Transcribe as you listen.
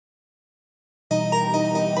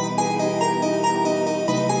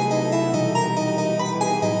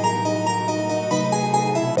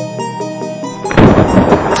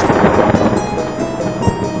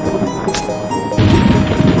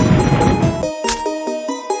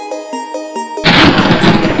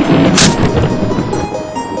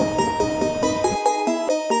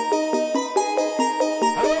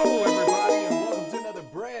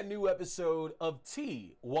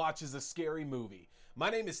T watches a scary movie. My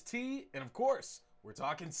name is T, and of course, we're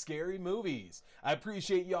talking scary movies. I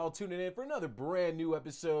appreciate y'all tuning in for another brand new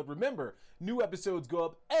episode. Remember, new episodes go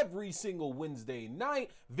up every single Wednesday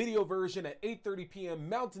night. Video version at 8:30 p.m.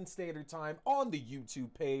 Mountain Standard Time on the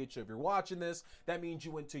YouTube page. So if you're watching this, that means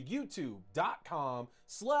you went to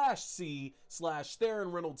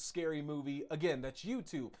youtube.com/C/Theron Reynolds Scary Movie. Again, that's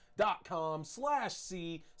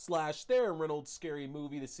youtube.com/C/Theron Reynolds Scary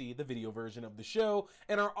Movie to see the video version of the show.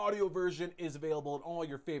 And our audio version is available on all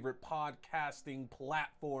your favorite podcasting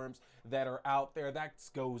platforms that are out there. That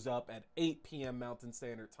goes up at 8 p.m. Mountain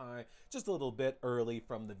Standard Time, just a little bit early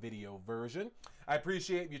from the video version. I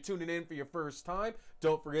appreciate you tuning in for your first time.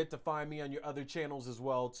 Don't forget to find me on your other channels as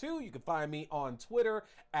well too. You can find me on Twitter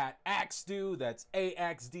at Axdew, that's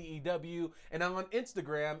AXDEW, and on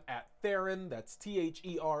Instagram at Theron, that's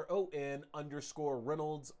THERON _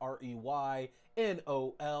 Reynolds, REYNOLDS.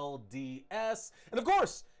 And of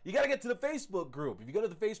course, you got to get to the Facebook group. If you go to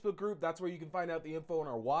the Facebook group, that's where you can find out the info on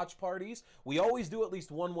our watch parties. We always do at least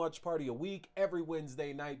one watch party a week, every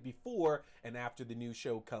Wednesday night before and after the new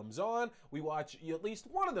show comes on. We watch at least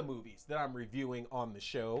one of the movies that I'm reviewing on the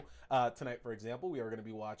show. Tonight, for example, we are going to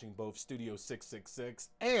be watching both Studio 666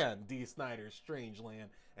 and Dee Snider's Strangeland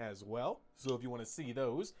as well. So if you want to see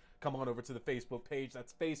those, come on over to the Facebook page.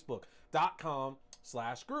 That's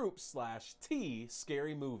facebook.com/group/T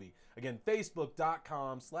Scary Movie. Again,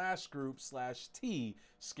 facebook.com/group/T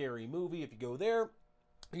Scary Movie. If you go there,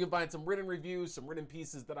 you can find some written reviews, some written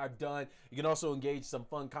pieces that I've done. You can also engage some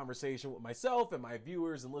fun conversation with myself and my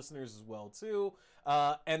viewers and listeners as well too.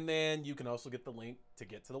 And then you can also get the link to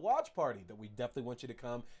get to the watch party that we definitely want you to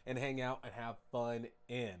come and hang out and have fun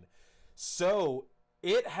in. So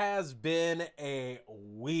it has been a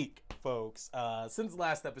week, folks, since the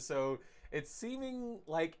last episode. It's seeming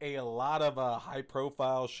like a lot of high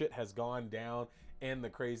profile shit has gone down in the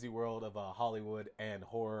crazy world of Hollywood and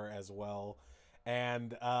horror as well.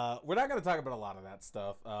 And we're not going to talk about a lot of that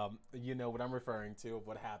stuff. You know what I'm referring to, of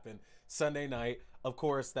what happened Sunday night. Of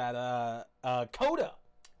course, that Coda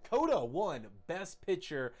won Best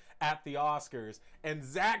Picture at the Oscars, and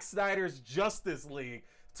Zack Snyder's Justice League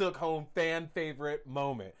took home fan favorite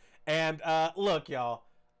moment. And look, y'all,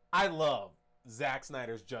 I love Zack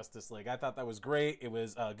Snyder's Justice League. I thought that was great. It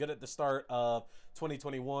was good at the start of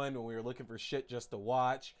 2021 when we were looking for shit just to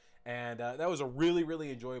watch. And that was a really,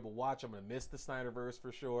 really enjoyable watch. I'm going to miss the Snyderverse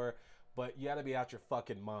for sure. But you got to be out your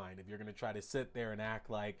fucking mind if you're going to try to sit there and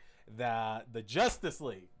act like the Justice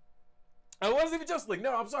League. It wasn't even Justice League.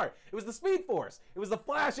 No, I'm sorry. It was the Speed Force. It was the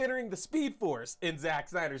Flash entering the Speed Force in Zack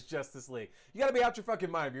Snyder's Justice League. You got to be out your fucking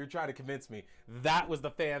mind if you're trying to convince me that was the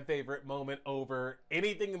fan favorite moment over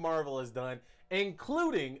anything Marvel has done,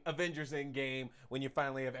 including Avengers Endgame, when you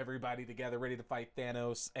finally have everybody together ready to fight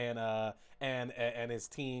Thanos and his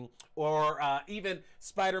team, or even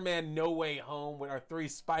Spider-Man No Way Home with our 3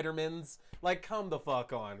 Spider-Mans. Like, come the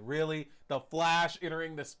fuck on, really? The Flash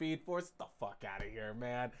entering the Speed Force? Get the fuck out of here,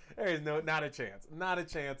 man. There is not a chance in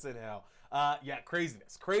hell. Yeah,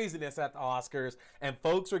 craziness at the Oscars, and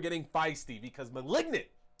folks were getting feisty because Malignant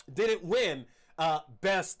didn't win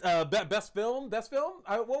best film.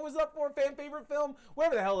 What was up for fan favorite film?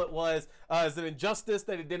 Whatever the hell it was. Is it injustice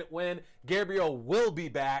that it didn't win? Gabriel will be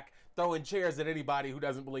back throwing chairs at anybody who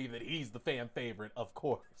doesn't believe that he's the fan favorite, of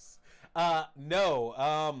course.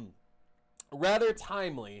 No. Rather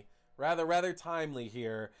timely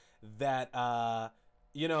here that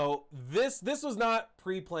you know, this was not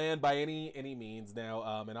pre-planned by any means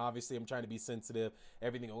now, and obviously I'm trying to be sensitive,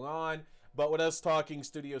 everything going on, but with us talking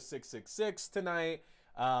Studio 666 tonight,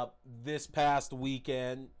 this past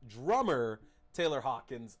weekend, drummer Taylor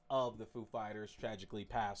Hawkins of the Foo Fighters tragically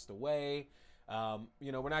passed away.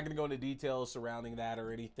 You know, we're not going to go into details surrounding that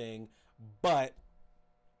or anything, but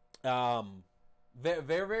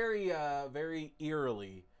very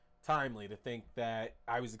eerily timely to think that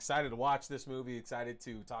I was excited to watch this movie, excited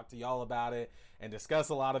to talk to y'all about it and discuss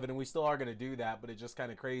a lot of it, and we still are going to do that, but it's just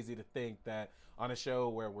kind of crazy to think that on a show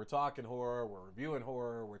where we're talking horror, we're reviewing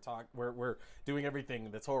horror, we're doing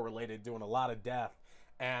everything that's horror related, doing a lot of death,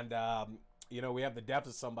 and you know, we have the death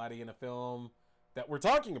of somebody in a film that we're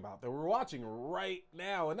talking about, that we're watching right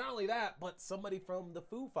now, and not only that, but somebody from the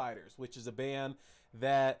Foo Fighters, which is a band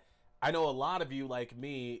that I know a lot of you, like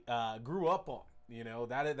me, grew up on. You know,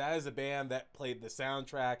 that is a band that played the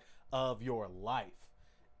soundtrack of your life.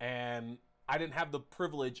 And I didn't have the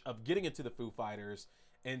privilege of getting into the Foo Fighters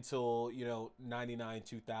until, you know, 99,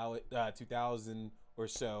 2000 or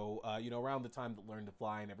so, you know, around the time that Learn to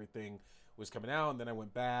Fly and everything was coming out. And then I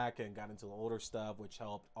went back and got into the older stuff, which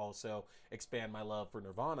helped also expand my love for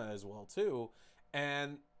Nirvana as well, too.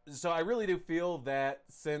 And So I really do feel that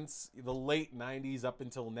since the late 90s up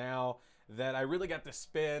until now, that I really got to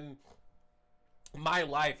spend my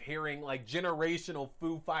life hearing like generational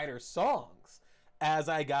Foo Fighters songs as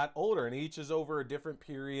I got older, and each is over a different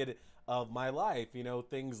period of my life. You know,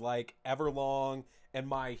 things like Everlong and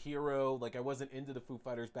My Hero. Like, I wasn't into the Foo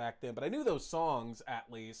Fighters back then, but I knew those songs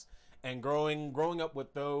at least. And growing up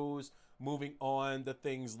with those, moving on to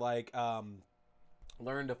things like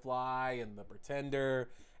Learn to Fly and The Pretender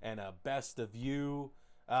and Best of You.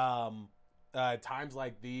 Times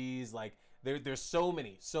like these, like there's so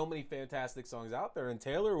many fantastic songs out there, and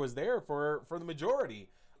Taylor was there for the majority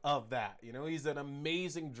of that. You know, he's an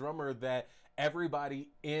amazing drummer that everybody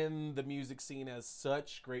in the music scene has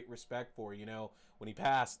such great respect for. You know, when he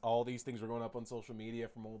passed, all these things were going up on social media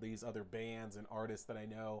from all these other bands and artists that I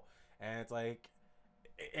know, and it's like,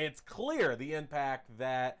 it's clear the impact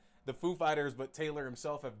that the Foo Fighters, but Taylor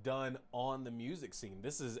himself, have done on the music scene.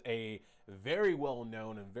 This is a very well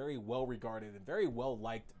known and very well regarded and very well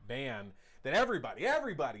liked band that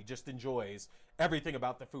everybody just enjoys everything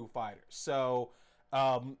about the Foo Fighters. So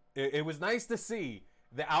it was nice to see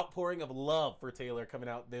the outpouring of love for Taylor coming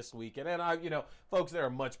out this weekend. And I, folks that are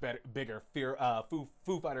much bigger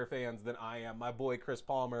Foo Fighter fans than I am. My boy Chris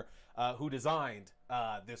Palmer, who designed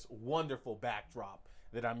this wonderful backdrop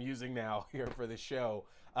that I'm using now here for the show,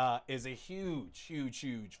 is a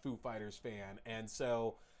huge Foo Fighters fan. And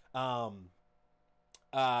so I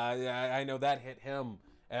know that hit him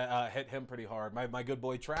pretty hard. My good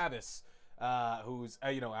boy Travis, who's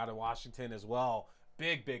out of Washington as well,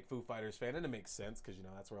 big Foo Fighters fan, and it makes sense because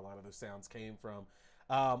that's where a lot of those sounds came from.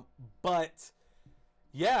 But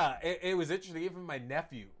yeah, it was interesting. Even my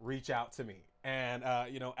nephew reached out to me and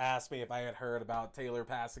asked me if I had heard about Taylor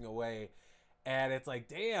passing away, and it's like,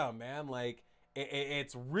 damn, man, like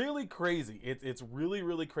it's really crazy. It's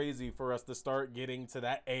really crazy for us to start getting to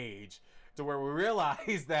that age to where we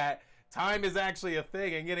realize that time is actually a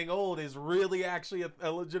thing, and getting old is really actually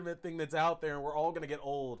a legitimate thing that's out there, and we're all going to get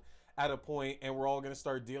old at a point, and we're all going to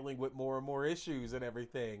start dealing with more and more issues and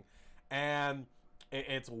everything. And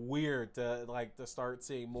it's weird to start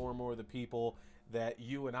seeing more and more of the people that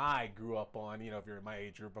you and I grew up on, if you're in my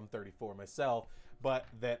age group. I'm 34 myself, but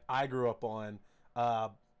that I grew up on,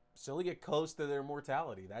 still get close to their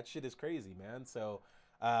mortality. That shit is crazy, man. So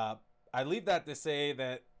I leave that to say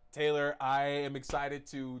that, Taylor, I am excited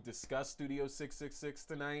to discuss Studio 666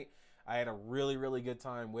 tonight. I had a really good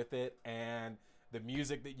time with it, and the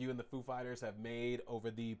music that you and the Foo Fighters have made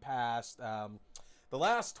over the past, the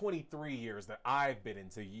last 23 years that I've been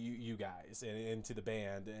into you guys and into the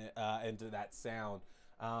band, into that sound,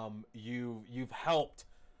 you've helped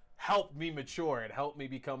me mature. It helped me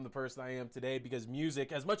become the person I am today, because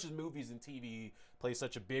music, as much as movies and TV play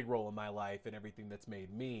such a big role in my life and everything that's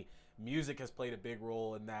made me, music has played a big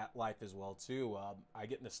role in that life as well too. I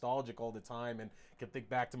get nostalgic all the time and can think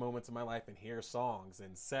back to moments in my life and hear songs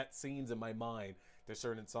and set scenes in my mind to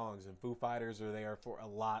certain songs, and Foo Fighters are there for a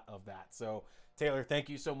lot of that. So Taylor, thank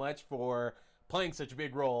you so much for playing such a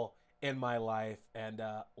big role in my life, and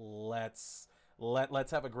let's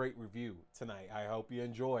have a great review tonight. I hope you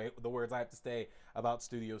enjoy the words I have to say about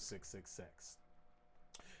Studio 666.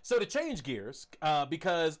 So to change gears,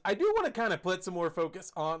 because I do want to kind of put some more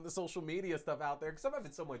focus on the social media stuff out there, because I'm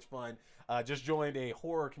having so much fun. Just joined a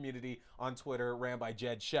horror community on Twitter ran by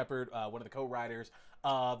Jed Shepard, one of the co-writers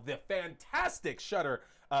of the fantastic Shudder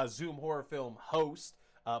Zoom horror film Host.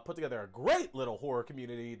 Put together a great little horror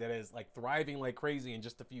community that is like thriving like crazy in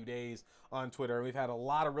just a few days on Twitter. And we've had a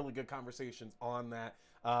lot of really good conversations on that.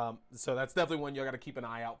 So that's definitely one you got to keep an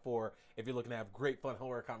eye out for if you're looking to have great fun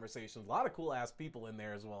horror conversations. A lot of cool ass people in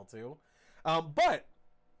there as well too. But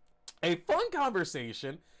a fun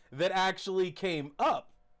conversation that actually came up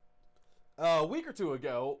a week or two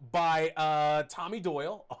ago by Tommy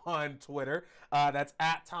Doyle on Twitter. That's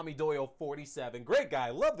at Tommy Doyle 47. Great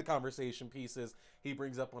guy. Love the conversation pieces he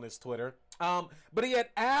brings up on his Twitter. But he had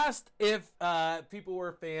asked if people were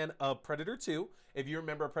a fan of Predator 2. If you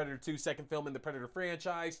remember, Predator 2, second film in the Predator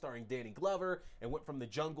franchise, starring Danny Glover, and went from the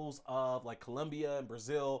jungles of like Colombia and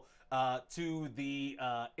Brazil to the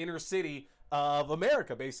inner city of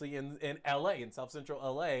America, basically in LA, in South Central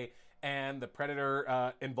LA, and the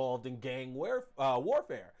Predator involved in gang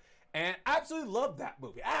warfare. And I absolutely love that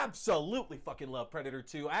movie. Absolutely fucking love Predator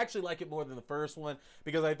 2. I actually like it more than the first one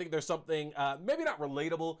because I think there's something, maybe not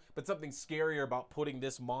relatable, but something scarier about putting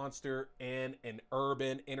this monster in an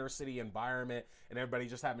urban inner city environment and everybody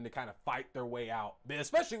just having to kind of fight their way out.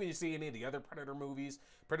 Especially when you see any of the other Predator movies.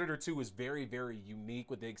 Predator 2 is very, very unique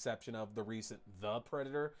with the exception of the recent The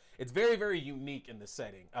Predator. It's very, very unique in the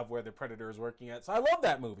setting of where the Predator is working at. So I love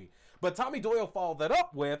that movie. But Tommy Doyle followed that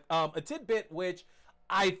up with a tidbit which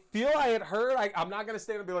I feel I had heard. I'm not going to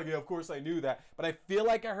stand and be like, yeah, of course I knew that. But I feel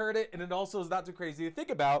like I heard it, and it also is not too crazy to think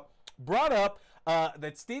about. Brought up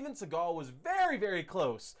that Steven Seagal was very, very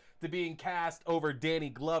close to being cast over Danny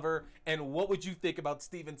Glover. And what would you think about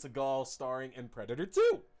Steven Seagal starring in Predator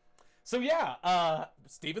 2? So yeah,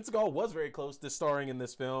 Steven Seagal was very close to starring in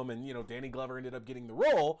this film, and you know, Danny Glover ended up getting the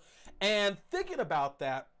role. And thinking about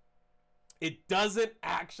that, it doesn't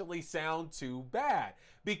actually sound too bad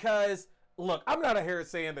because look, I'm not out here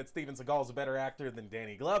saying that Steven Seagal is a better actor than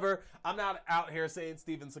Danny Glover. I'm not out here saying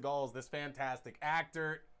Steven Seagal is this fantastic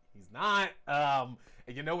actor. He's not.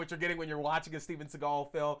 And you know what you're getting when you're watching a Steven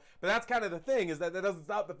Seagal film. But that's kind of the thing, is that doesn't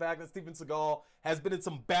stop the fact that Steven Seagal has been in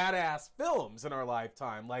some badass films in our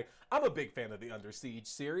lifetime. Like, I'm a big fan of the Under Siege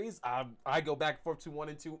series. I go back and forth to 1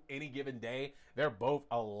 and 2 any given day. They're both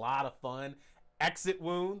a lot of fun. Exit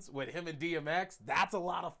Wounds with him and DMX, that's a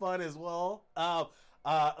lot of fun as well.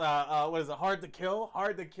 What is it? Hard to Kill?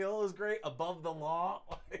 Hard to Kill is great. Above the Law.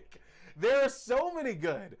 Like, there are so many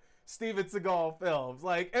good Steven Seagal films.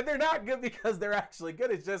 Like, and they're not good because they're actually good.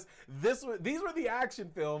 It's just these were the action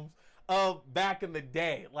films of back in the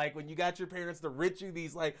day. Like when you got your parents to rent you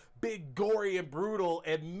these like big, gory and brutal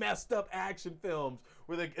and messed up action films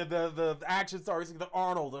where the action stars, either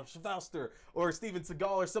Arnold or Sylvester or Steven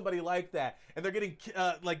Seagal or somebody like that, and they're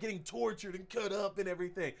getting tortured and cut up and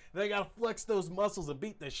everything. And they gotta flex those muscles and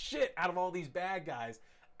beat the shit out of all these bad guys.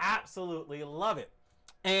 Absolutely love it.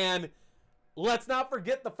 And let's not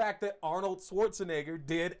forget the fact that Arnold Schwarzenegger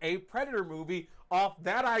did a Predator movie off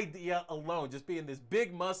that idea alone, just being this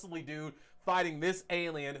big muscly dude fighting this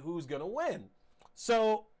alien who's gonna win.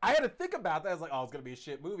 So I had to think about that. I was like, oh, it's gonna be a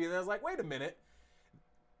shit movie. And I was like, wait a minute.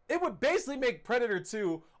 It would basically make Predator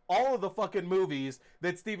 2 all of the fucking movies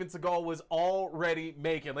that Steven Seagal was already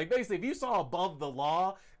making. Like basically, if you saw Above the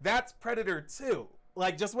Law, that's Predator 2.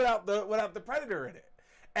 Like just without the Predator in it.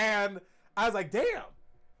 And I was like, damn,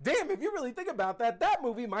 if you really think about that, that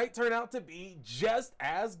movie might turn out to be just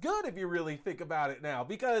as good if you really think about it now.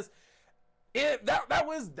 Because that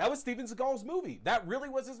was Steven Seagal's movie. That really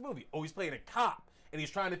was his movie. Oh, he's playing a cop. And he's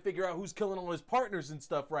trying to figure out who's killing all his partners and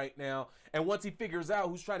stuff right now. And once he figures out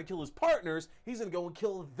who's trying to kill his partners, he's going to go and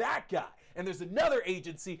kill that guy. And there's another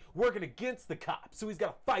agency working against the cops, so he's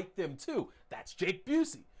got to fight them too. That's Jake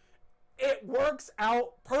Busey. It works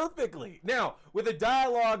out perfectly. Now, with the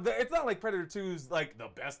dialogue, it's not like Predator 2 is like the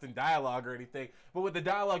best in dialogue or anything, but would the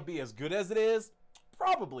dialogue be as good as it is?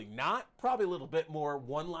 Probably not. Probably a little bit more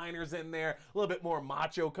one-liners in there, a little bit more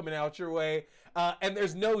macho coming out your way. And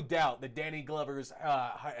there's no doubt that Danny Glover's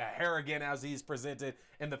Harrigan, as he's presented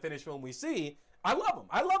in the finished film we see, I love him.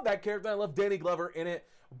 I love that character. I love Danny Glover in it.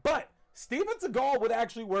 But Steven Seagal would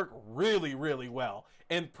actually work really, really well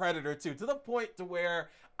in Predator 2, to the point to where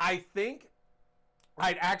I think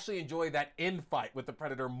I'd actually enjoy that end fight with the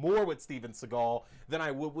Predator more with Steven Seagal than I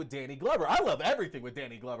would with Danny Glover. I love everything with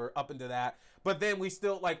Danny Glover up into that. But then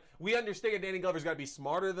we understand Danny Glover's got to be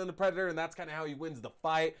smarter than the Predator, and that's kind of how he wins the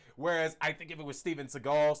fight. Whereas I think if it was Steven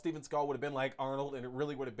Seagal would have been like Arnold, and it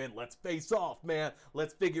really would have been, let's face off, man.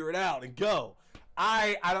 Let's figure it out and go.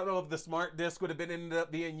 I don't know if the smart disc would have ended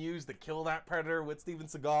up being used to kill that Predator with Steven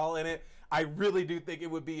Seagal in it. I really do think it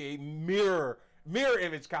would be a mirror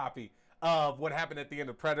image copy of what happened at the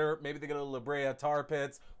end of Predator. Maybe they go to La Brea tar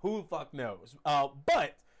pits. Who the fuck knows?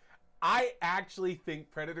 But I actually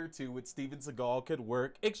think Predator 2 with Steven Seagal could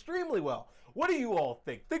work extremely well. What do you all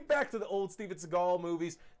think? Think back to the old Steven Seagal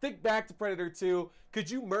movies. Think back to Predator 2. Could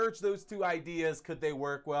you merge those two ideas? Could they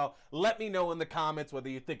work well? Let me know in the comments whether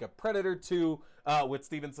you think a Predator 2 with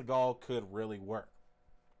Steven Seagal could really work.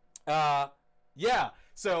 Yeah,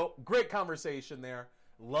 so great conversation there.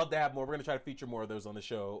 Love to have more. We're going to try to feature more of those on the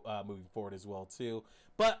show moving forward as well, too.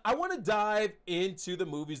 But I want to dive into the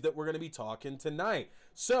movies that we're going to be talking tonight.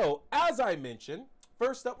 So, as I mentioned,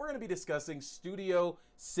 first up, we're going to be discussing Studio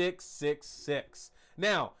 666.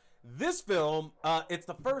 Now, this film, it's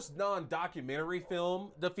the first non-documentary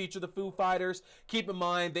film to feature the Foo Fighters. Keep in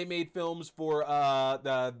mind, they made films for,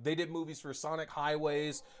 they did movies for Sonic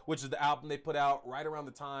Highways, which is the album they put out right around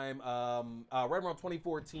the time, right around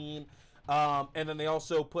 2014. And then they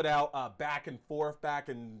also put out Back and Forth back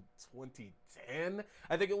in 2010,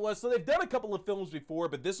 I think it was. So they've done a couple of films before,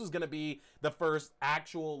 but this was going to be the first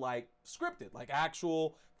actual, like, scripted, like,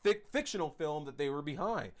 actual fictional film that they were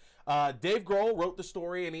behind. Dave Grohl wrote the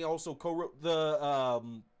story, and he also co-wrote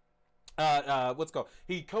the what's it called?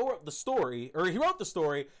 He co-wrote the story, or he wrote the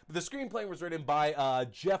story, but the screenplay was written by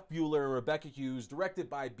Jeff Bueller and Rebecca Hughes, directed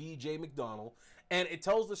by B.J. McDonnell, and it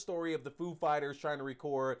tells the story of the Foo Fighters trying to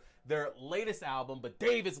record their latest album, but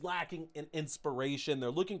Dave is lacking in inspiration.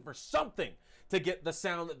 They're looking for something to get the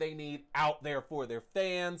sound that they need out there for their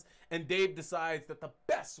fans, and Dave decides that the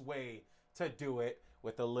best way to do it,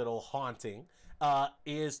 with a little haunting,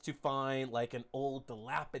 is to find like an old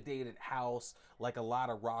dilapidated house like a lot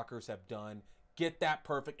of rockers have done, get that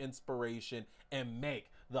perfect inspiration, and make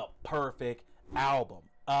the perfect album.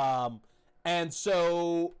 And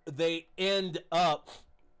so they end up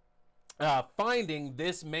finding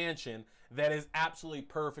this mansion that is absolutely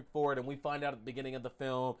perfect for it. And we find out at the beginning of the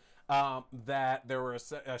film that there were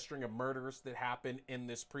a string of murders that happened in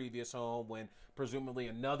this previous home when presumably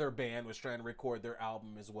another band was trying to record their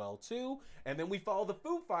album as well too. And then we follow the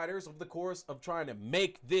Foo Fighters over the course of trying to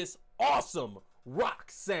make this awesome rock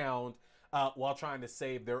sound while trying to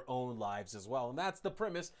save their own lives as well. And that's the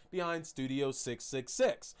premise behind Studio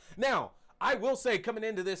 666. Now, I will say, coming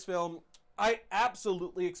into this film, I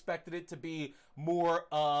absolutely expected it to be more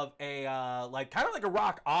of a, like, kind of like a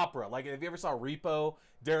rock opera. Like, if you ever saw Repo,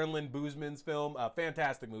 Darren Lynn Bousman's film,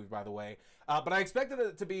 fantastic movie, by the way. But I expected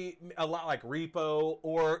it to be a lot like Repo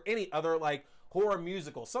or any other, like, horror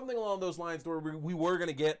musical. Something along those lines where we were going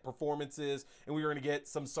to get performances and we were going to get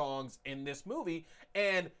some songs in this movie.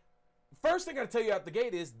 And first thing I gotta tell you out the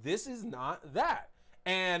gate is this is not that.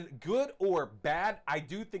 And good or bad, I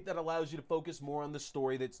do think that allows you to focus more on the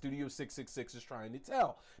story that Studio 666 is trying to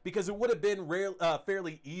tell. Because it would have been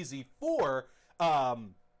fairly easy for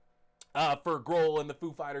Grohl and the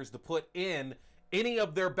Foo Fighters to put in any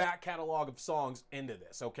of their back catalog of songs into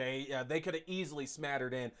this, okay? They could have easily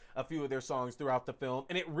smattered in a few of their songs throughout the film,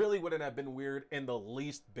 and it really wouldn't have been weird in the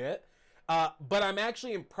least bit. But I'm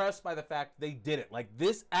actually impressed by the fact they did it. Like,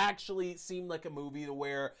 this actually seemed like a movie to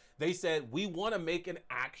where they said, we want to make an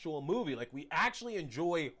actual movie. Like, we actually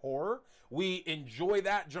enjoy horror. We enjoy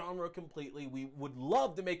that genre completely. We would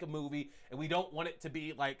love to make a movie, and we don't want it to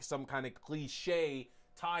be like some kind of cliche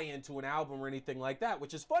tie into an album or anything like that,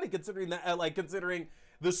 which is funny considering that, considering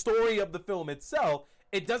the story of the film itself.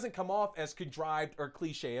 It doesn't come off as contrived or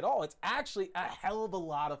cliche at all. It's actually a hell of a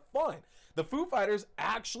lot of fun. The Foo Fighters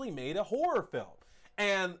actually made a horror film.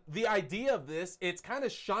 And the idea of this, it's kind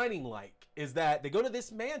of Shining-like, is that they go to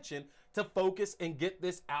this mansion to focus and get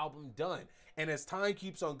this album done. And as time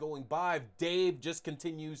keeps on going by, Dave just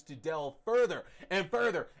continues to delve further and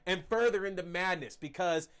further and further into madness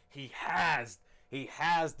because he has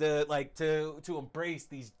to embrace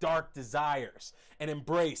these dark desires and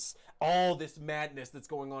embrace all this madness that's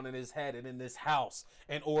going on in his head and in this house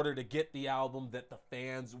in order to get the album that the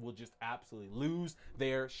fans will just absolutely lose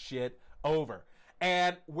their shit over.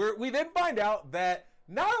 And we then find out that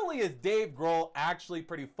not only is Dave Grohl actually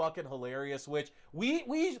pretty fucking hilarious, which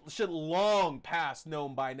we should long past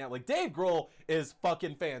known by now. Like, Dave Grohl is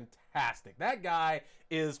fucking fantastic. That guy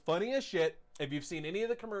is funny as shit. If you've seen any of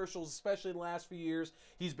the commercials, especially in the last few years,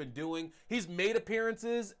 he's made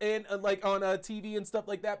appearances in on TV and stuff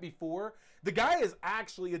like that before. The guy is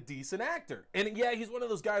actually a decent actor. And yeah, he's one of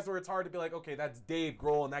those guys where it's hard to be like, okay, that's Dave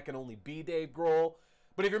Grohl and that can only be Dave Grohl.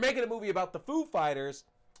 But if you're making a movie about the Foo Fighters,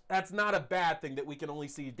 that's not a bad thing that we can only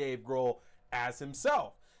see Dave Grohl as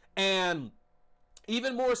himself. And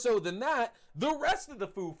even more so than that, the rest of the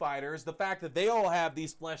Foo Fighters, the fact that they all have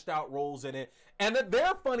these fleshed out roles in it, and that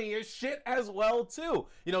they're funny as shit as well too.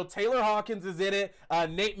 You know, Taylor Hawkins is in it,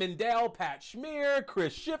 Nate Mendel, Pat Schmier,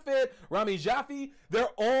 Chris Shiflett, Rami Jaffe, they're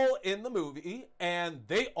all in the movie, and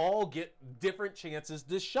they all get different chances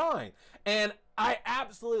to shine. And I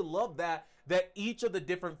absolutely love that each of the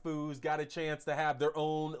different Foos got a chance to have their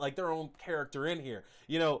own character in here.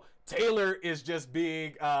 You know, Taylor is just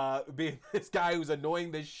being this guy who's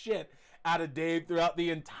annoying the shit out of Dave throughout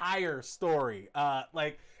the entire story.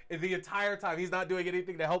 The entire time, he's not doing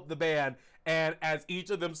anything to help the band. And as each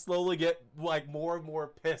of them slowly get like more and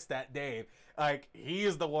more pissed at Dave, like, he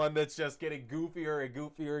is the one that's just getting goofier and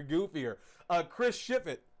goofier and goofier. Chris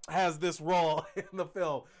Shiflett has this role in the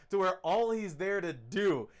film to where all he's there to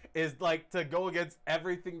do is like to go against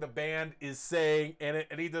everything the band is saying in it,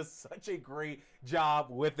 and he does such a great job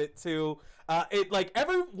with it too.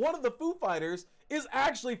 Every one of the Foo Fighters is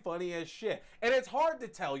actually funny as shit. And it's hard to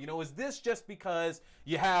tell, you know, is this just because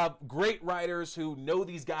you have great writers who know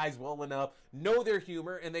these guys well enough, know their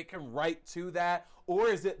humor, and they can write to that? Or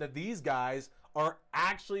is it that these guys are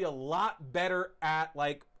actually a lot better at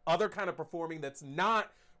like other kind of performing that's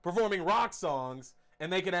not performing rock songs,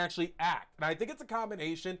 and they can actually act? And I think it's a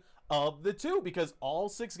combination of the two, because all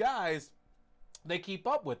 6 guys, they keep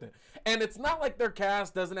up with it. And it's not like their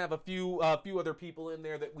cast doesn't have a few other people in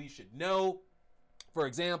there that we should know. For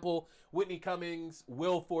example, Whitney Cummings,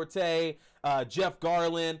 Will Forte, Jeff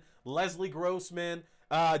Garlin, Leslie Grossman,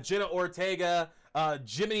 Jenna Ortega,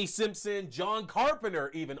 Jiminy Simpson, John Carpenter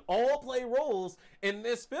even all play roles in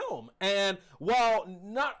this film. And while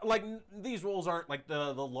not like these roles aren't like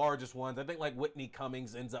the largest ones, I think like Whitney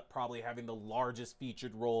Cummings ends up probably having the largest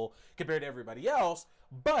featured role compared to everybody else.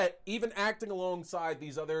 But even acting alongside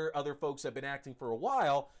these other folks that have been acting for a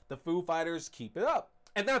while, the Foo Fighters keep it up.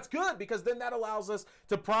 And that's good, because then that allows us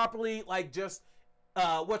to properly like just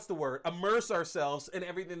immerse ourselves in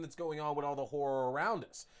everything that's going on with all the horror around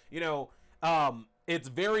us. You know, it's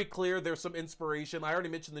very clear there's some inspiration. I already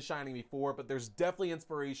mentioned The Shining before, but there's definitely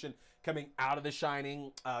inspiration coming out of The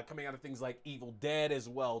Shining, coming out of things like Evil Dead as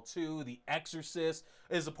well too. The Exorcist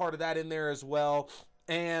is a part of that in there as well.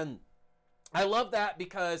 And I love that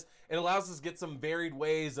because it allows us to get some varied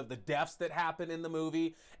ways of the deaths that happen in the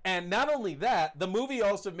movie. And not only that, the movie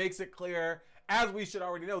also makes it clear, as we should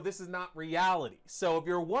already know, this is not reality. So if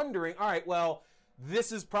you're wondering, all right, well, this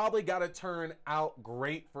has probably got to turn out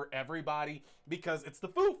great for everybody because it's the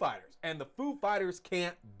Foo Fighters, and the Foo Fighters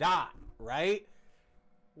can't die, right?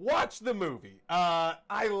 Watch the movie.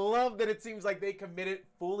 I love that it seems like they committed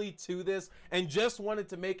fully to this and just wanted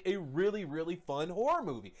to make a really, really fun horror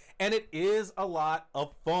movie. And it is a lot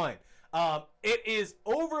of fun. It is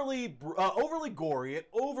overly gory and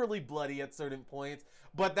overly bloody at certain points,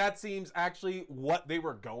 but that seems actually what they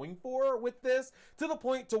were going for with this, to the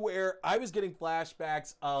point to where I was getting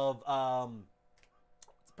flashbacks of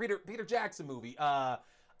Peter Jackson movie,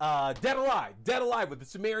 Dead Alive with the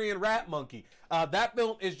Sumerian rat monkey. That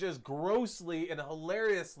film is just grossly and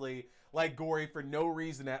hilariously like gory for no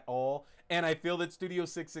reason at all. And I feel that Studio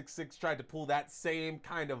 666 tried to pull that same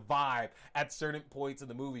kind of vibe at certain points in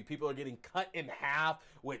the movie. People are getting cut in half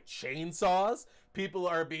with chainsaws. People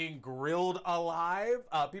are being grilled alive.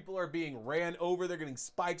 People are being ran over. They're getting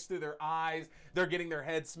spikes through their eyes. They're getting their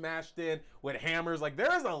heads smashed in with hammers. Like,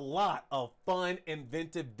 there's a lot of fun,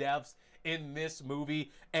 inventive deaths in this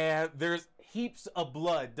movie, and there's heaps of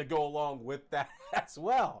blood to go along with that as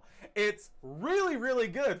well. It's really, really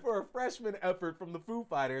good for a freshman effort from the Foo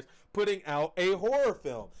Fighters putting out a horror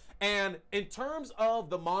film. And in terms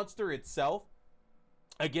of the monster itself,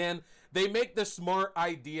 again, they make the smart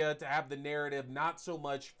idea to have the narrative not so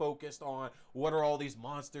much focused on what are all these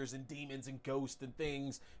monsters and demons and ghosts and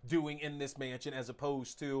things doing in this mansion, as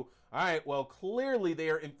opposed to, all right, well, clearly they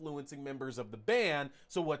are influencing members of the band,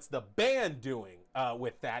 so what's the band doing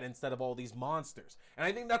with that instead of all these monsters? And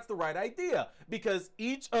I think that's the right idea, because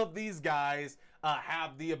each of these guys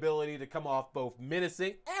have the ability to come off both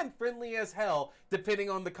menacing and friendly as hell, depending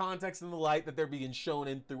on the context and the light that they're being shown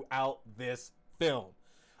in throughout this film.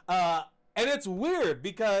 And it's weird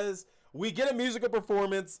because we get a musical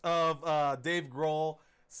performance of Dave Grohl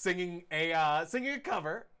singing a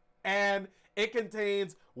cover, and it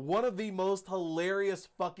contains one of the most hilarious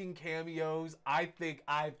fucking cameos I think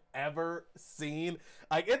I've ever seen.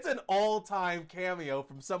 Like, it's an all-time cameo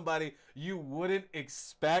from somebody you wouldn't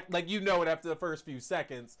expect. Like, you know it after the first few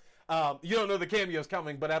seconds. You don't know the cameo's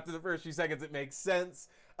coming, but after the first few seconds, it makes sense.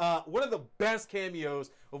 One of the best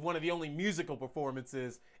cameos of one of the only musical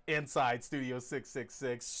performances inside Studio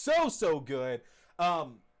 666. So good.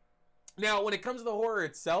 Now, when it comes to the horror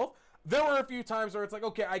itself, there were a few times where it's like,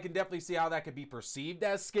 okay, I can definitely see how that could be perceived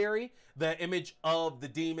as scary. The image of the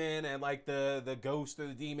demon and like the ghost or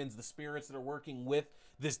the demons, the spirits that are working with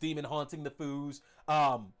this demon haunting the Foos.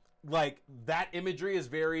 Like, that imagery is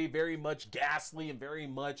very, very much ghastly and very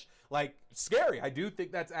much like scary. I do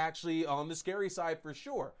think that's actually on the scary side for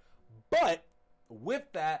sure. But with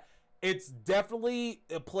that, it's definitely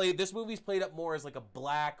this movie's played up more as like a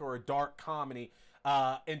black or a dark comedy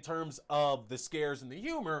in terms of the scares and the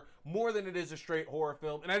humor, more than it is a straight horror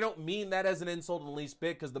film. And I don't mean that as an insult in the least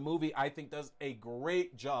bit, because the movie, I think, does a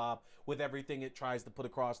great job with everything it tries to put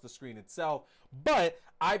across the screen itself. But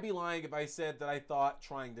I'd be lying if I said that I thought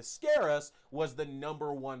trying to scare us was the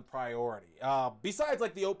number one priority. Besides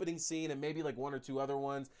like the opening scene and maybe like one or two other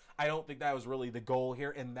ones, I don't think that was really the goal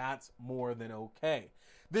here, and that's more than okay.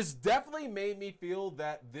 This definitely made me feel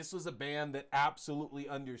that this was a band that absolutely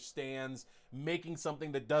understands making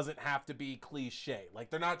something that doesn't have to be cliche. Like,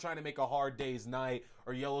 they're not trying trying to make A Hard Day's Night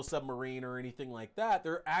or Yellow Submarine or anything like that.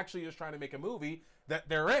 They're actually just trying to make a movie that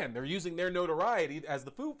they're in. They're using their notoriety as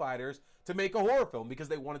the Foo Fighters to make a horror film because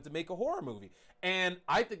they wanted to make a horror movie. And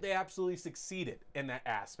I think they absolutely succeeded in that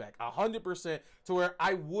aspect, 100%, to where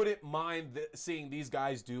I wouldn't mind seeing these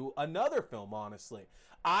guys do another film, honestly.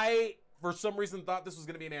 I, for some reason, thought this was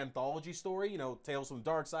going to be an anthology story, you know, Tales from the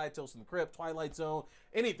Dark Side, Tales from the Crypt, Twilight Zone,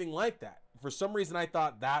 anything like that. For some reason, I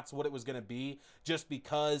thought that's what it was going to be, just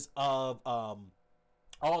because of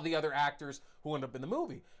all the other actors who end up in the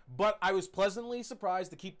movie. But I was pleasantly surprised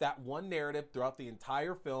to keep that one narrative throughout the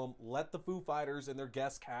entire film, let the Foo Fighters and their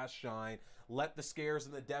guest cast shine, let the scares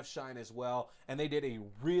and the death shine as well, and they did a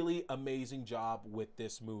really amazing job with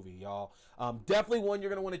this movie, y'all. Definitely one you're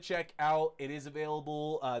going to want to check out. It is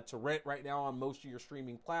available to rent right now on most of your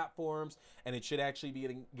streaming platforms, and it should actually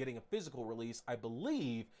be getting a physical release. I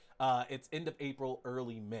believe it's end of April,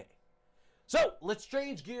 early May. So let's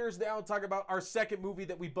change gears now and talk about our second movie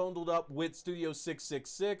that we bundled up with Studio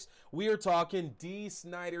 666. We are talking Dee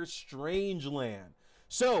Snider's Strangeland.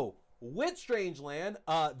 So with Strangeland,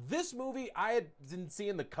 this movie I had been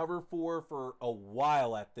seeing the cover for a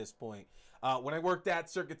while at this point. When I worked at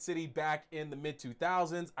Circuit City back in the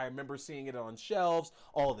mid-2000s, I remember seeing it on shelves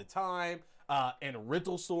all the time. And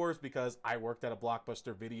rental stores, because I worked at a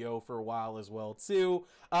Blockbuster Video for a while as well too.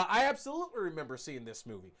 I absolutely remember seeing this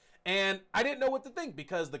movie, and I didn't know what to think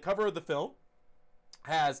because the cover of the film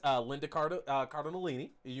has Linda Cardellini,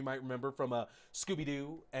 you might remember from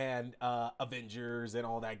Scooby-Doo and Avengers and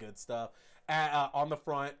all that good stuff, on the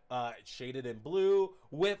front, shaded in blue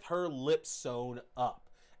with her lips sewn up.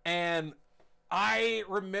 And I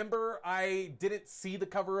remember I didn't see the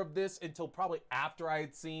cover of this until probably after I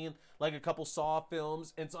had seen like a couple Saw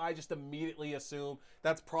films, and so I just immediately assumed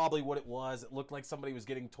that's probably what it was. It looked like somebody was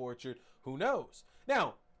getting tortured. Who knows?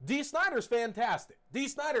 Now, Dee Snider's fantastic. Dee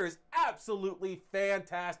Snider is absolutely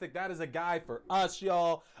fantastic. That is a guy for us,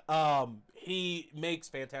 y'all. He makes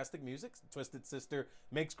fantastic music. Twisted Sister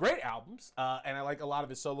makes great albums, and I like a lot of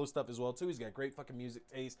his solo stuff as well too. He's got great fucking music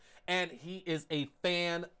taste, and he is a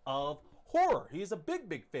fan of horror. He's a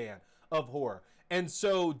big fan of horror. And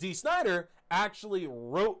so Dee Snider actually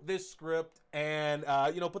wrote this script and,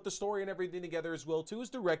 put the story and everything together as well too. It was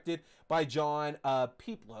directed by John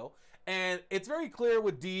Peeplo. And it's very clear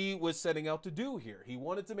what Dee was setting out to do here. He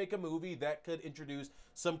wanted to make a movie that could introduce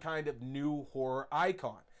some kind of new horror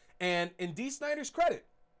icon. And in Dee Snider's credit,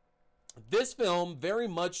 this film very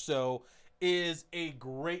much so is a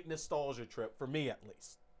great nostalgia trip for me, at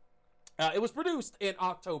least. It was produced in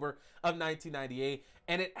October of 1998,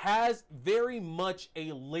 and it has very much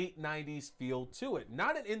a late 90s feel to it.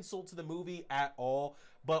 Not an insult to the movie at all,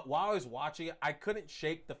 but while I was watching it, I couldn't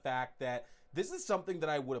shake the fact that this is something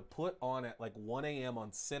that I would have put on at like 1 a.m.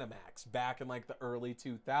 on Cinemax back in like the early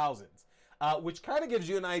 2000s, which kind of gives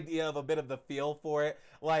you an idea of a bit of the feel for it.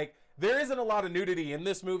 Like, there isn't a lot of nudity in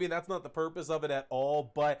this movie. That's not the purpose of it at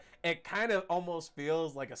all, but it kind of almost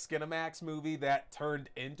feels like a Skinamax movie that turned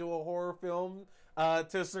into a horror film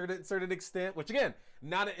to a certain extent, which again,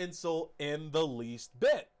 not an insult in the least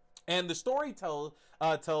bit. And the story tells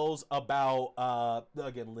about,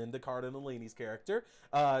 again, Linda Cardellini's character,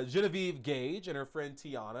 Genevieve Gage and her friend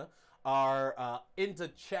Tiana are into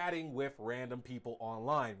chatting with random people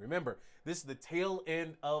online. Remember, this is the tail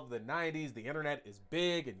end of the 90s. The internet is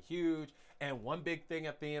big and huge. And one big thing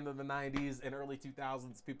at the end of the 90s and early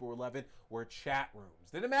 2000s people were loving were chat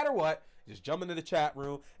rooms. Didn't matter what, you just jump into the chat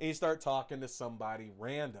room and you start talking to somebody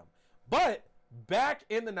random. But back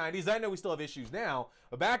in the 90s, I know we still have issues now,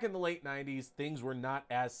 but back in the late 90s, things were not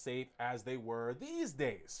as safe as they were these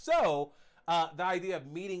days. So the idea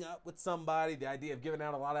of meeting up with somebody, the idea of giving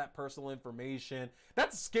out a lot of that personal information,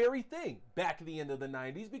 that's a scary thing back at the end of the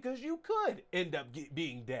 90s because you could end up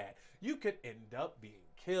being dead. You could end up being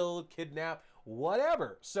killed, kidnapped,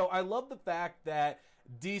 whatever. So I love the fact that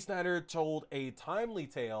Dee Snider told a timely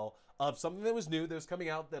tale of something that was new, that was coming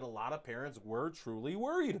out, that a lot of parents were truly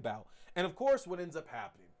worried about. And of course, what ends up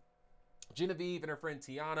happening? Genevieve and her friend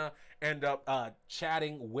Tiana end up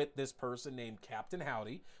chatting with this person named Captain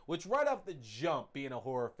Howdy, which right off the jump, being a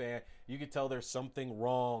horror fan, you could tell there's something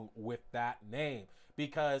wrong with that name.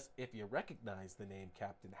 Because if you recognize the name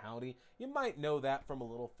Captain Howdy, you might know that from a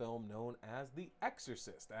little film known as The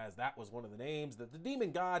Exorcist, as that was one of the names that the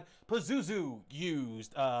demon god Pazuzu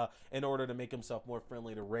used in order to make himself more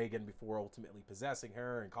friendly to Regan before ultimately possessing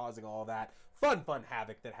her and causing all that fun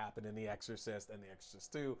havoc that happened in The Exorcist and The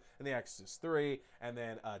Exorcist 2 and The Exorcist 3, and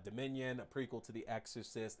then Dominion, a prequel to The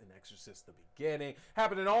Exorcist, and Exorcist the Beginning,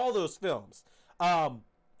 happened in all those films.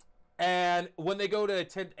 And when they go to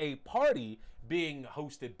attend a party being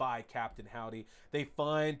hosted by Captain Howdy,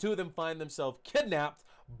 two of them find themselves kidnapped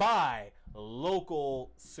by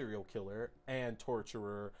local serial killer and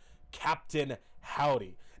torturer Captain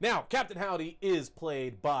Howdy. Now, Captain Howdy is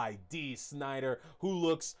played by Dee Snider, who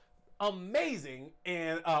looks amazing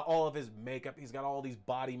in all of his makeup. He's got all these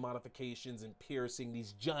body modifications and piercing,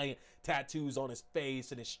 these giant tattoos on his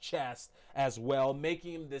face and his chest as well,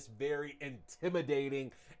 making him this very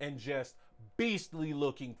intimidating and just beastly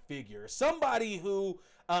looking figure. Somebody who,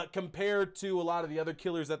 compared to a lot of the other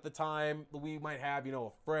killers at the time, we might have, a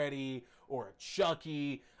Freddy or a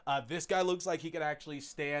Chucky. This guy looks like he could actually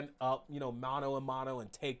stand up, mano a mano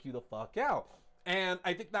and take you the fuck out. And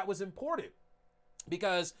I think that was important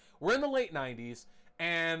because we're in the late 90s.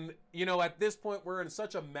 And, at this point, we're in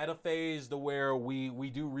such a meta phase to where we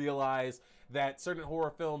do realize that certain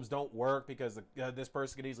horror films don't work because this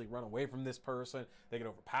person can easily run away from this person. They can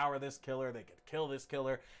overpower this killer. They could kill this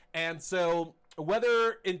killer. And so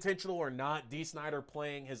whether intentional or not, Dee Snider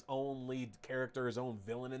playing his own lead character, his own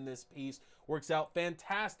villain in this piece, works out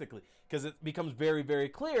fantastically because it becomes very, very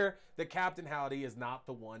clear that Captain Howdy is not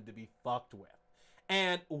the one to be fucked with.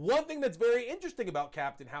 And one thing that's very interesting about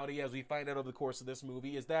Captain Howdy, as we find out over the course of this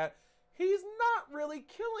movie, is that he's not really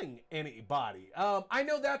killing anybody. I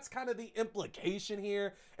know that's kind of the implication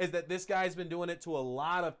here, is that this guy's been doing it to a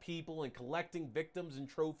lot of people and collecting victims and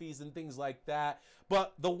trophies and things like that.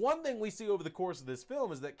 But the one thing we see over the course of this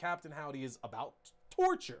film is that Captain Howdy is about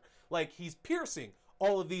torture. Like, he's piercing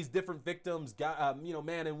all of these different victims,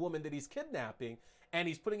 man and woman that he's kidnapping, and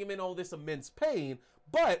he's putting him in all this immense pain,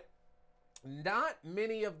 but not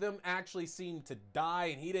many of them actually seem to die,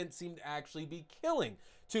 and he didn't seem to actually be killing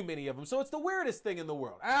too many of them. So it's the weirdest thing in the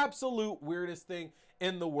world, absolute weirdest thing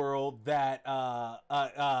in the world, that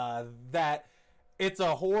that it's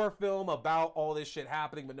a horror film about all this shit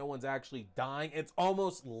happening, but no one's actually dying. It's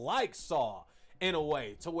almost like Saw in a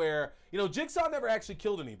way, to where, Jigsaw never actually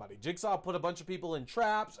killed anybody. Jigsaw put a bunch of people in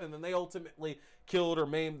traps, and then they ultimately killed or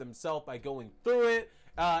maimed themselves by going through it.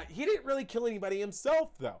 He didn't really kill anybody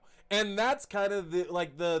himself, though. And that's kind of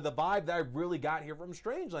the vibe that I really got here from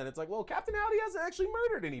Strangeland. It's like, well, Captain Howdy hasn't actually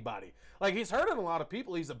murdered anybody. Like, he's hurting a lot of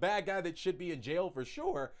people. He's a bad guy that should be in jail for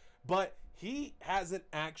sure. But he hasn't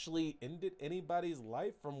actually ended anybody's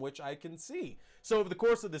life from which I can see. So over the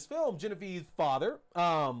course of this film, Genevieve's father,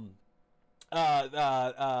 Mike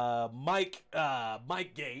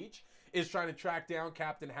Gage, is trying to track down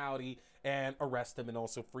Captain Howdy and arrest him and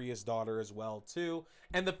also free his daughter as well too.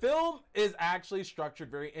 And the film is actually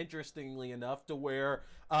structured very interestingly enough to where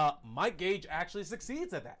Mike Gage actually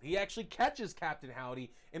succeeds at that. He actually catches Captain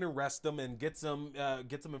Howdy and arrests him and gets him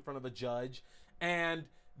in front of a judge. And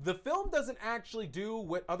the film doesn't actually do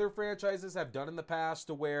what other franchises have done in the past,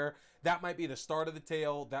 to where that might be the start of the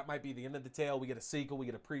tale, that might be the end of the tale. We get a sequel, we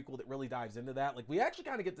get a prequel that really dives into that. Like, we actually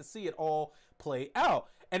kind of get to see it all play out.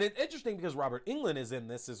 And it's interesting because Robert Englund is in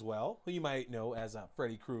this as well, who you might know as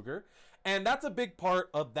Freddy Krueger. And that's a big part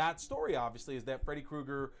of that story, obviously, is that Freddy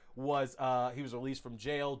Krueger was released from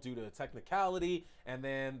jail due to a technicality, and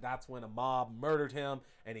then that's when a mob murdered him,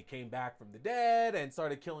 and he came back from the dead and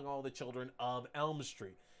started killing all the children of Elm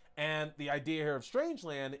Street. And the idea here of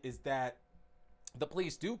Strangeland is that the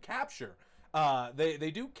police do capture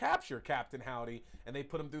they do capture Captain Howdy, and they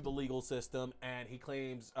put him through the legal system, and he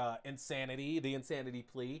claims the insanity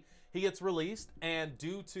plea. He gets released, and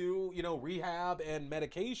due to rehab and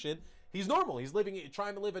medication, he's normal. He's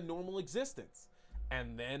trying to live a normal existence.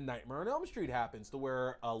 And then Nightmare on Elm Street happens, to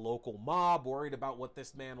where a local mob, worried about what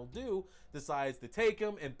this man will do, decides to take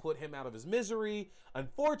him and put him out of his misery.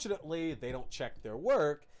 Unfortunately, they don't check their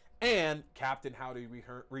work, and Captain Howdy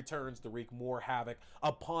returns to wreak more havoc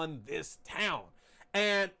upon this town.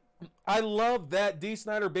 And I love that Dee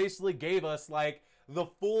Snider basically gave us like the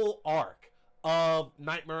full arc of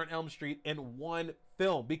Nightmare on Elm Street in one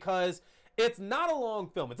film, because it's not a long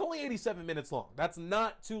film. It's only 87 minutes long. That's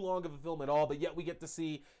not too long of a film at all, but yet we get to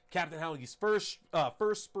see Captain Howdy's first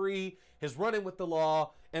spree, his run-in with the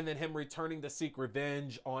law, and then him returning to seek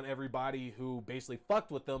revenge on everybody who basically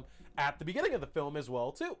fucked with them at the beginning of the film as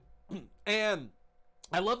well too. And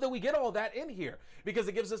I love that we get all that in here, because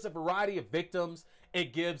it gives us a variety of victims.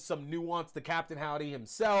 It gives some nuance to Captain Howdy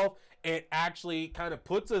himself. It actually kind of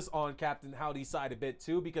puts us on Captain Howdy's side a bit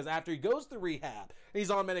too, because after he goes to rehab, he's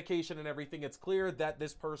on medication and everything, it's clear that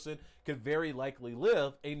this person could very likely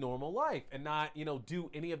live a normal life and not, do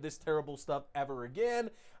any of this terrible stuff ever again.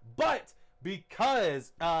 But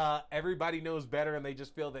because everybody knows better and they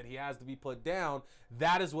just feel that he has to be put down,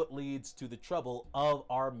 that is what leads to the trouble of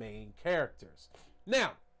our main characters.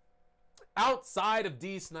 Now, outside of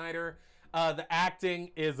Dee Snider, The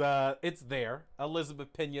acting is it's there.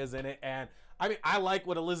 Elizabeth Pena's in it, and I mean, I like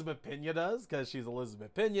what Elizabeth Pena does because she's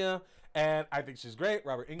Elizabeth Pena, and I think she's great.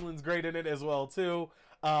 Robert Englund's great in it as well too.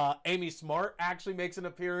 Amy Smart actually makes an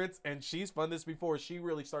appearance, and she's fun. This before she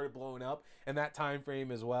really started blowing up in that time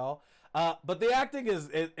frame as well. But the acting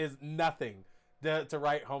is nothing to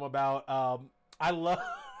write home about. I love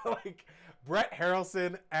like Brett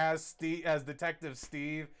Harrelson as Detective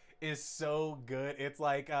Steve is so good. It's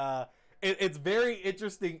like it's very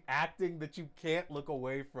interesting acting that you can't look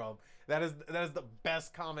away from. That is the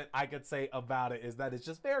best comment I could say about it, is that it's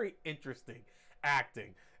just very interesting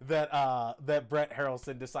acting that Brett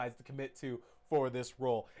Harrelson decides to commit to for this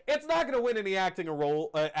role. It's not going to win any acting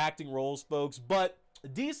roles, folks, but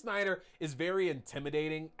Dee Snider is very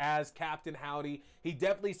intimidating as Captain Howdy. He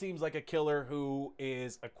definitely seems like a killer who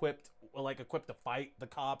is equipped to fight the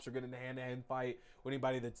cops or get in a hand-to-hand fight with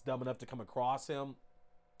anybody that's dumb enough to come across him.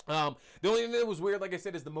 The only thing that was weird, like I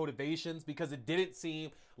said, is the motivations, because it didn't seem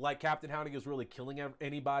like Captain Howdy was really killing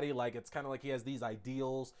anybody. Like, it's kind of like he has these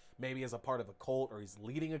ideals, maybe as a part of a cult, or he's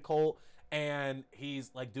leading a cult, and he's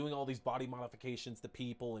like doing all these body modifications to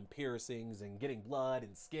people and piercings and getting blood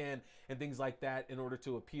and skin and things like that in order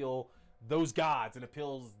to appeal those gods and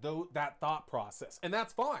appeals that thought process. And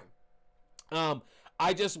that's fine.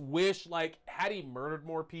 I just wish, like, had he murdered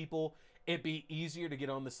more people, it'd be easier to get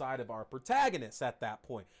on the side of our protagonists at that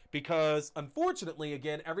point, because unfortunately,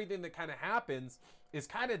 again, everything that kind of happens is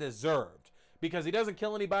kind of deserved, because he doesn't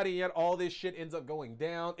kill anybody, yet all this shit ends up going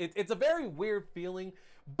down. It's a very weird feeling,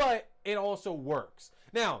 but it also works.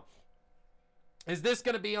 Now, is this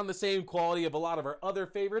going to be on the same quality of a lot of our other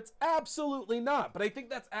favorites? Absolutely not. But I think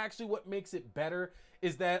that's actually what makes it better,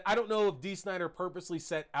 is that I don't know if Dee Snider purposely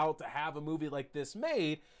set out to have a movie like this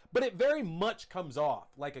made, but it very much comes off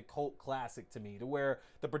like a cult classic to me, to where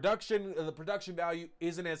the production value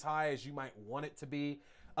isn't as high as you might want it to be.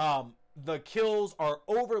 The kills are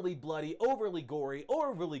overly bloody, overly gory,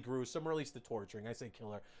 overly gruesome, or at least the torturing. I say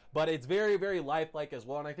killer, but it's very, very lifelike as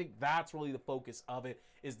well. And I think that's really the focus of it,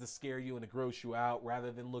 is to scare you and to gross you out,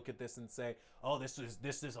 rather than look at this and say, "Oh, this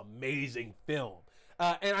is amazing film."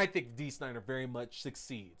 And I think Dee Snider very much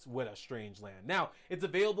succeeds with A Strangeland. Now, it's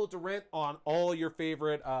available to rent on all your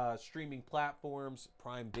favorite streaming platforms: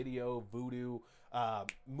 Prime Video, Vudu,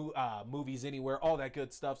 Movies Anywhere, all that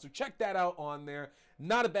good stuff. So check that out on there.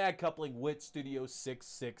 Not a bad coupling with Studio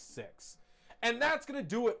 666. And that's going to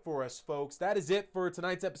do it for us, folks. That is it for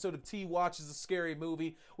tonight's episode of T Watches a Scary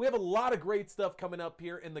Movie. We have a lot of great stuff coming up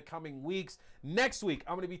here in the coming weeks. Next week,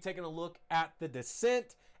 I'm going to be taking a look at The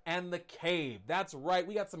Descent and The Cave. That's right,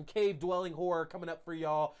 we got some cave-dwelling horror coming up for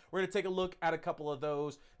y'all. We're going to take a look at a couple of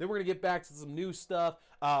those. Then we're going to get back to some new stuff.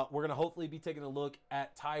 We're going to hopefully be taking a look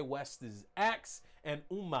at Ty West's X and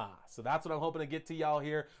Uma. So that's what I'm hoping to get to y'all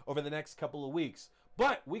here over the next couple of weeks.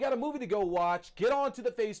 But we got a movie to go watch. Get on to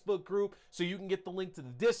the Facebook group so you can get the link to the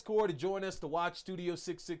Discord to join us to watch Studio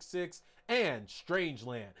 666 and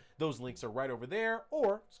Strangeland. Those links are right over there,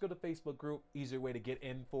 or just go to the Facebook group. Easier way to get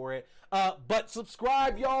in for it. But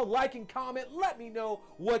subscribe, y'all. Like and comment. Let me know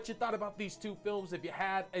what you thought about these two films if you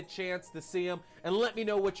had a chance to see them. And let me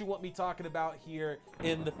know what you want me talking about here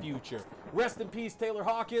in the future. Rest in peace, Taylor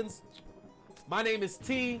Hawkins. My name is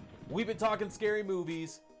T. We've been talking scary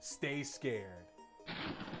movies. Stay scared.